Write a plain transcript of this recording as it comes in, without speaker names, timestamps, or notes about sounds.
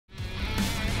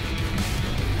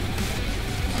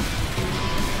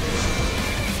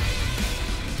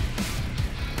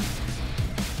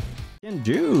Can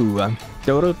do.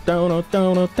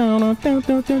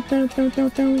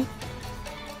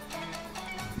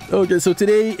 Okay, so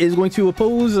today is going to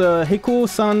oppose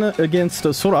Heko-san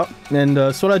against Sora,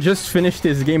 and Sora just finished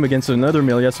his game against another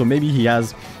Melia, so maybe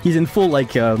he's in full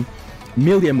like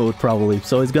Melia mode probably.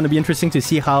 So it's going to be interesting to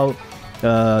see how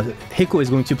Heko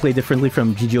is going to play differently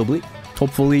from GGOB.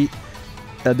 Hopefully,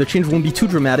 the change won't be too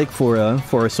dramatic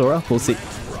for Sora. We'll see.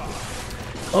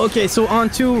 Okay, so on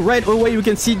to right away, you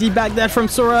can see the backdash from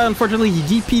Sora. Unfortunately,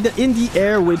 he DP'd in the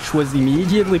air, which was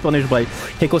immediately punished by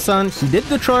Heko-san. He did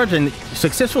the charge and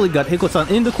successfully got Heko-san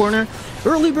in the corner.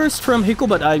 Early burst from Heko,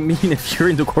 but I mean, if you're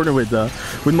in the corner with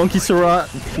Monkey Sora,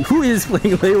 who is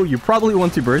playing Leo, you probably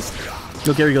want to burst.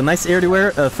 Okay, here we go. Nice air to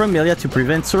air from Melia to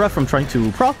prevent Sora from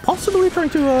possibly trying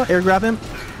to air grab him.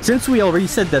 Since we already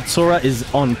said that Sora is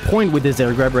on point with his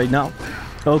air grab right now.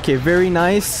 Okay, very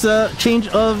nice change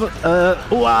of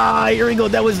wow, here we go.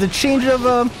 That was the change of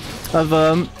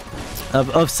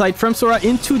sight from Sora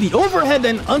into the overhead,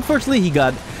 and unfortunately he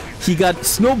got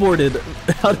snowboarded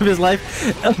out of his life.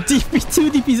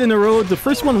 Two DPs in a row. The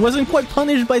first one wasn't quite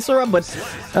punished by Sora, but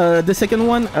the second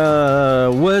one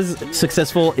was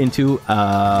successful into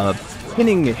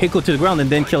pinning Heko to the ground and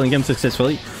then killing him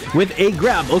successfully with a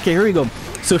grab. Okay, here we go.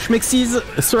 So Schmick sees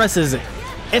Sora, says,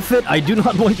 "F it, I do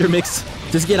not want your mix.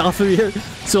 Just get off of here.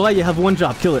 Sora, you have one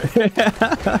job, kill it."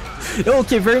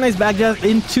 Okay, very nice backdash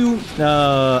into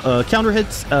counter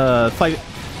hits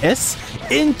 5S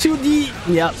into the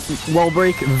wall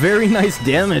break. Very nice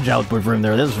damage output from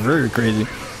there. That's very crazy.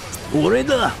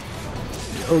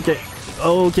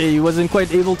 Okay, he wasn't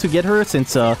quite able to get her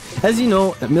since, as you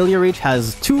know, Melia Rage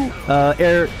has 2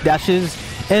 air dashes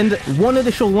and one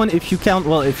additional one if you count.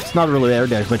 Well, if it's not really air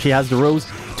dash, but she has the rows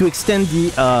to extend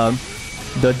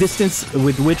the distance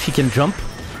with which he can jump.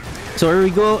 So here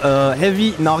we go,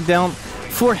 heavy knockdown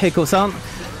for Heko-san.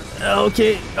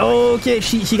 Okay,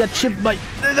 she got chipped by...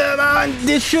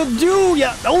 This should do,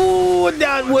 yeah. Oh,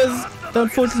 that was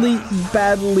unfortunately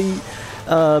badly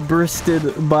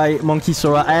bursted by Monkey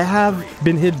Sora. I have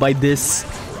been hit by this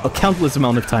a countless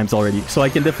amount of times already, so I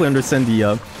can definitely understand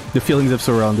the feelings of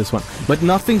Sora on this one. But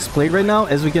nothing's played right now.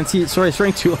 As we can see, Sora is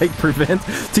trying to like prevent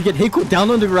to get Heko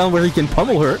down on the ground where he can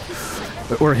pummel her.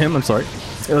 Or him, I'm sorry.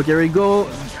 Okay, here we go.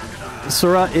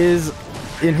 Sora is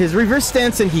in his reverse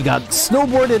stance and he got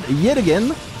snowboarded yet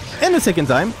again. And the second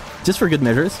time, just for good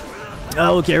measures.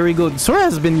 Okay, here we go. Sora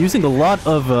has been using a lot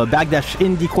of backdash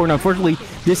in the corner. Unfortunately,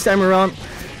 this time around,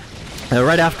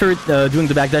 right after doing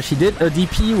the backdash, he did a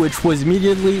DP, which was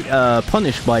immediately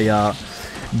punished by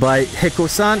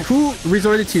Heko-san, who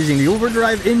resorted to using the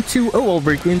overdrive into a wall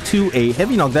break into a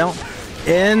heavy knockdown.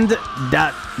 And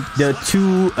that, the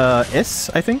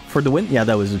 2S, I think, for the win. Yeah,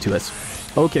 that was the 2S.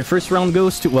 Okay, first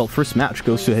match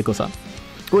goes to Heko-san.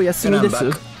 Oh, yes,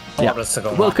 yeah.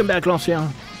 Welcome back, l'ancien.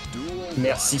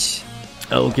 Merci.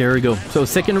 Okay, here we go. So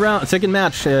second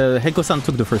match, Heko-san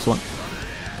took the first one.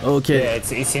 Okay.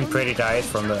 Yeah, it seemed pretty tight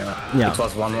from the... Yeah. It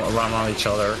was one on each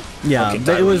other. Yeah,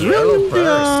 okay, it was really...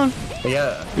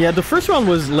 Yeah, the first round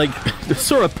was like,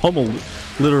 Sora pummeled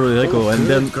literally Heko, and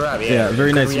then grab,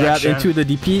 very nice grab into the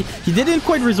DP. He didn't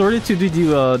quite resort it to do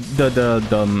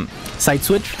the side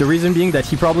switch. The reason being that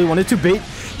he probably wanted to bait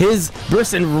his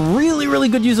burst, and really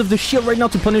good use of the shield right now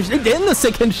to punish it. Then the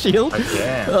second shield.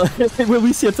 Will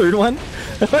we see a third one?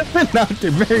 Not a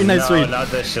very nice read. Not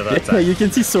the shield. Yeah, you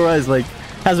can see Sora is like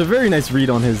has a very nice read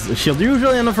on his shield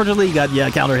usually, and unfortunately he got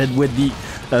counter hit with the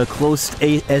close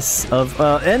AS of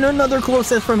and another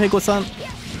close S from Heko-san.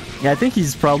 Yeah, I think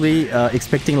he's probably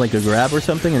expecting like a grab or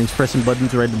something, and he's pressing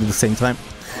buttons right at the same time.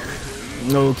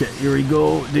 Okay, here we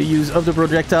go. The use of the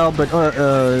projectile, but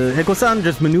Heko-san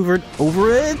just maneuvered over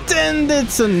it, and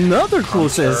it's another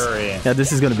closest. Yeah,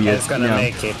 this is gonna be it. It's gonna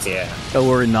make it, yeah.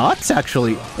 Or not,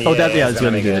 actually. It's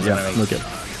gonna be it. Yeah. Okay.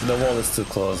 The wall is too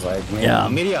close. Like,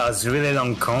 Melia has really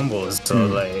long combos, so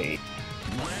like,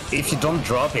 if you don't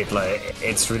drop it, like,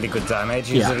 it's really good damage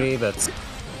usually. But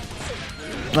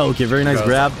okay, very nice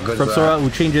grab from Sora, who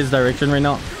changes direction right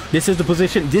now. This is the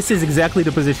position. This is exactly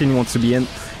the position he wants to be in,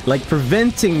 like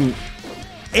preventing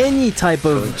any type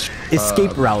of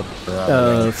escape route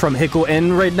from Heko,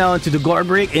 and right now into the guard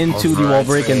break, into the wall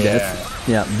break and death.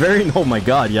 Yeah, oh my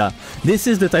god, yeah. This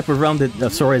is the type of round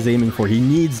that Sora is aiming for. He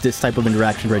needs this type of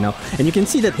interaction right now, and you can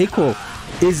see that Heko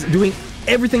is doing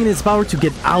everything in his power to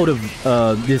get out of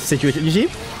this situation. You see,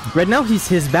 right now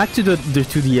he's back to the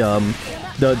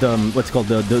what's called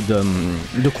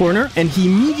the corner, and he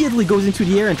immediately goes into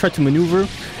the air and tries to maneuver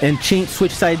and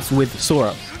switch sides with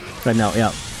Sora right now.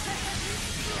 Yeah.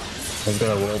 He's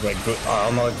gonna wall break.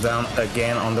 Almost down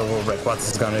again on the wall break.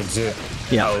 What's he gonna do?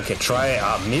 Yeah. Oh, okay, try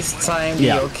mistime the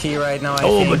Yoki right now. I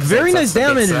think. think. But very nice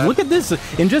damage. Look at this.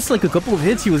 In just like a couple of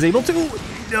hits, he was able to.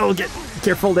 Oh, get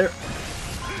careful there.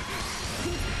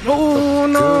 Oh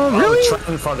no! Really?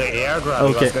 Trying for the air grab.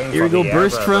 Okay, here we go.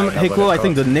 Burst from Heko. I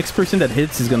think the next person that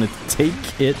hits is gonna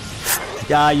take it.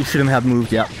 Yeah, you shouldn't have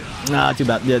moved. Yeah. Ah, too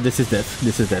bad. Yeah, this is death.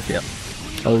 This is death. Yeah.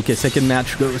 Okay, second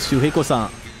match goes to Heko-san.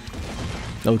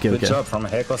 Okay, Good job from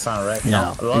Heko-san right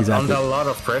now. Exactly. Under a lot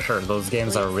of pressure. Those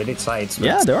games are really tight.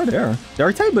 Yeah, they are. They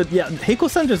are tight, but yeah,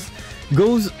 Heko-san just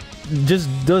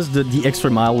does the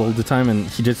extra mile all the time, and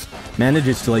he just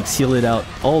manages to like seal it out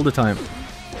all the time.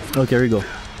 Okay, here we go.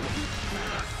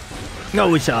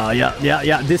 No,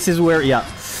 yeah. This is where,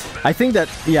 I think that,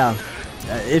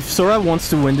 if Sora wants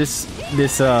to win this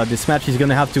match, he's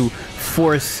gonna have to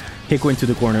force Heko into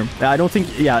the corner. I don't think,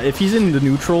 if he's in the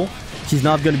neutral, he's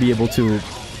not gonna be able to,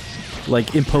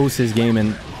 like, impose his game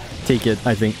and take it,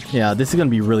 I think. Yeah, this is gonna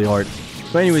be really hard.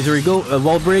 But anyways, here we go.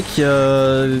 Wall break.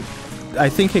 I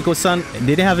think Heko-san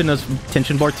didn't have enough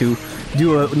tension bar to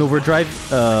do an overdrive.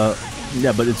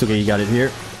 Yeah, but it's okay, he got it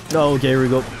here. Oh, okay, here we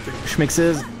go.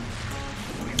 Schmixes.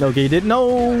 Okay, he did.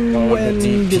 No, and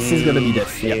this is gonna be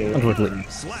death. Yeah, unfortunately.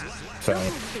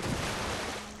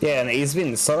 Yeah,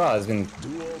 and Sora has been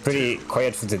pretty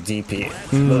quiet for the DP.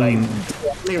 But like,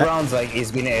 the only rounds, like,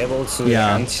 he's been able to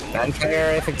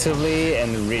anti-air effectively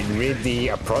and read the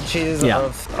approaches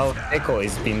of Heko.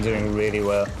 He's been doing really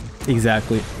well.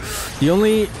 Exactly. The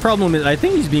only problem is, I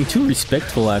think he's being too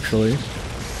respectful, actually.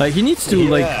 Like, he needs to,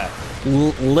 like,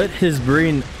 let his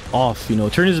brain off, you know,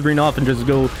 turn his brain off and just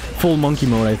go full monkey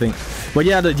mode, I think. But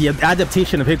yeah, the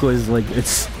adaptation of Heko is like,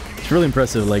 it's really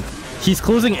impressive. Like, he's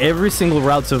closing every single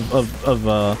routes of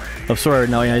Sora right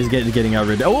now. Yeah, he's getting out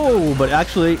rid. Oh, but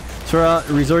actually Sora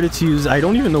resorted to use, I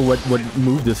don't even know what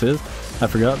move this is. I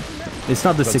forgot. It's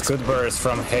not the six. Good burst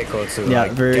from Heko to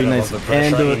like, very nice.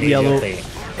 And the yellow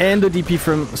and the DP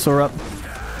from Sora.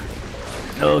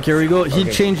 Okay, here we go. He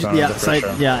changed side,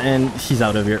 and he's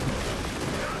out of here.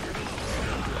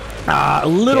 A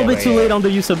little bit too late on the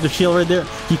use of the shield right there.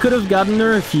 He could have gotten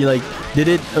her if he like did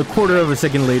it a quarter of a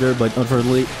second later, but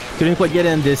unfortunately couldn't quite get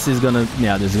in. This is gonna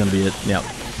be it. Yeah,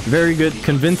 very good,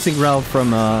 convincing route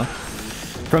from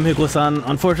Heko-san.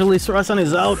 Unfortunately, Sora-san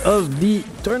is out of the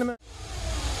tournament.